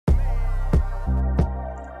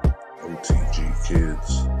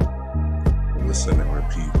Kids Listen and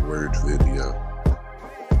Repeat Word Video.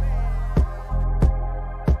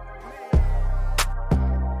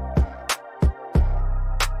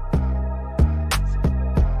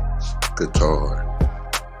 Guitar,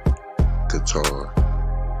 guitar.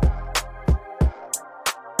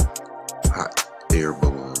 Hot air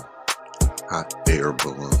balloon, hot air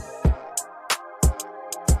balloon.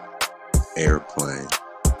 Airplane,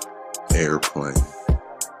 airplane.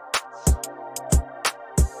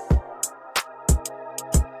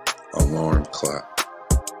 Alarm clock,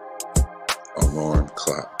 alarm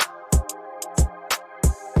clock.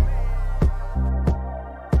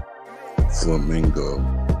 Flamingo,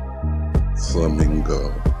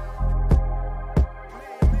 flamingo.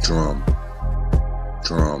 Drum,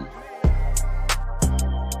 drum.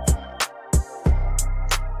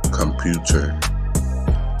 Computer,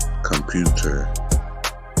 computer.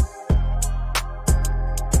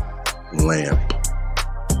 Lamp,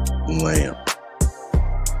 lamp.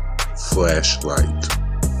 Flashlight,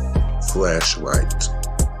 flashlight.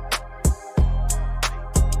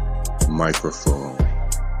 Microphone,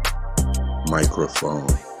 microphone.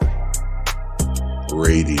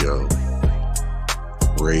 Radio,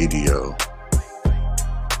 radio.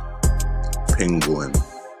 Penguin,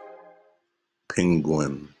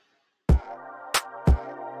 penguin.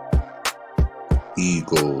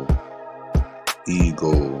 Eagle,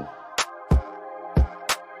 eagle.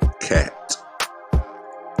 Cat,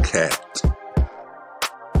 cat.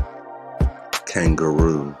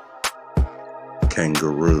 Kangaroo,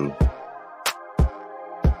 kangaroo.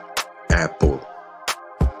 Apple,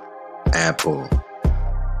 apple.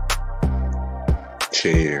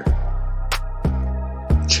 Chair,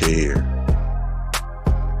 chair.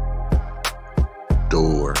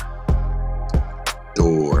 Door,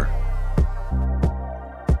 door.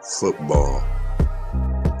 Football,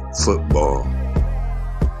 football.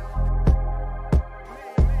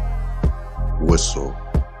 Whistle,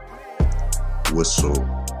 whistle.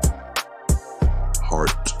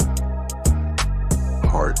 Heart,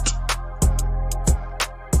 heart.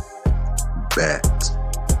 Bat,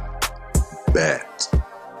 bat.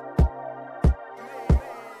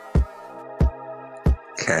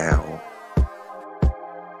 Cow,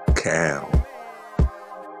 cow.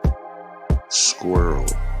 Squirrel,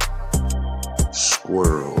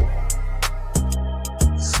 squirrel.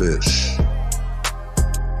 Fish,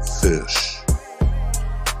 fish.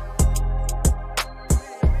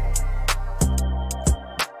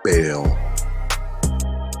 Bell,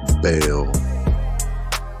 bell.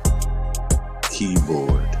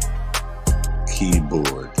 Keyboard,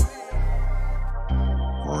 keyboard.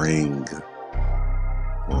 Ring,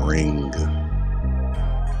 ring.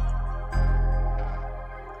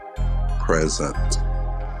 Present,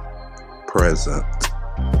 present.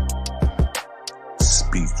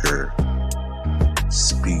 Speaker,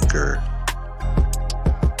 speaker.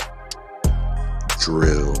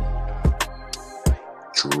 Drill,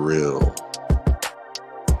 drill.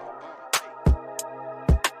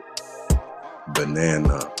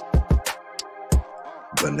 Banana,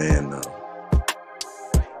 banana.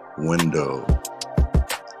 Window,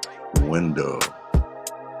 window.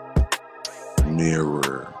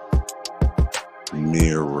 Mirror,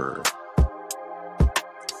 mirror.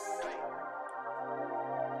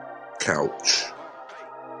 Couch,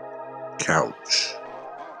 couch.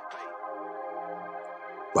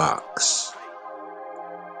 Box,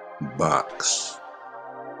 box.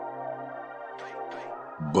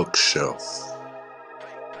 Bookshelf.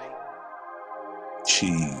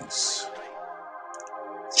 Cheese,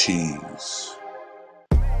 cheese.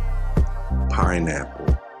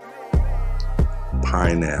 Pineapple,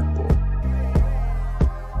 pineapple.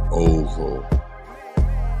 Oval,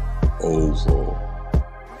 oval.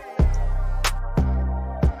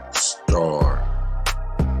 Star,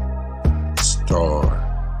 star.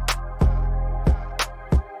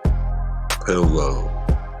 Pillow,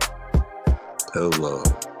 pillow.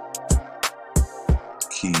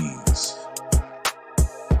 Keys,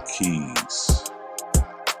 keys.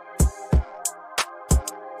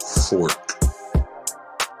 Fork,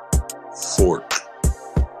 fork.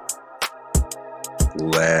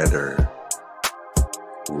 Ladder,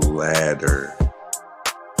 ladder.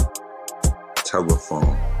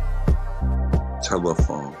 Telephone,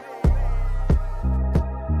 telephone.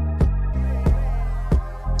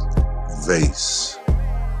 Vase,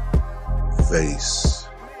 vase.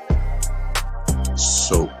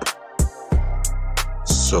 Soap,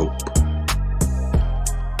 soap.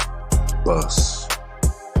 Bus,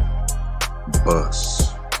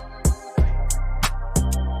 bus.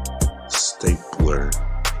 Stapler,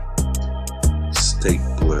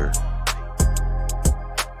 stapler.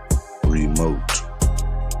 remote,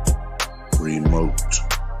 remote,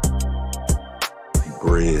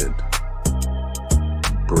 bread,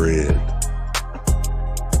 bread.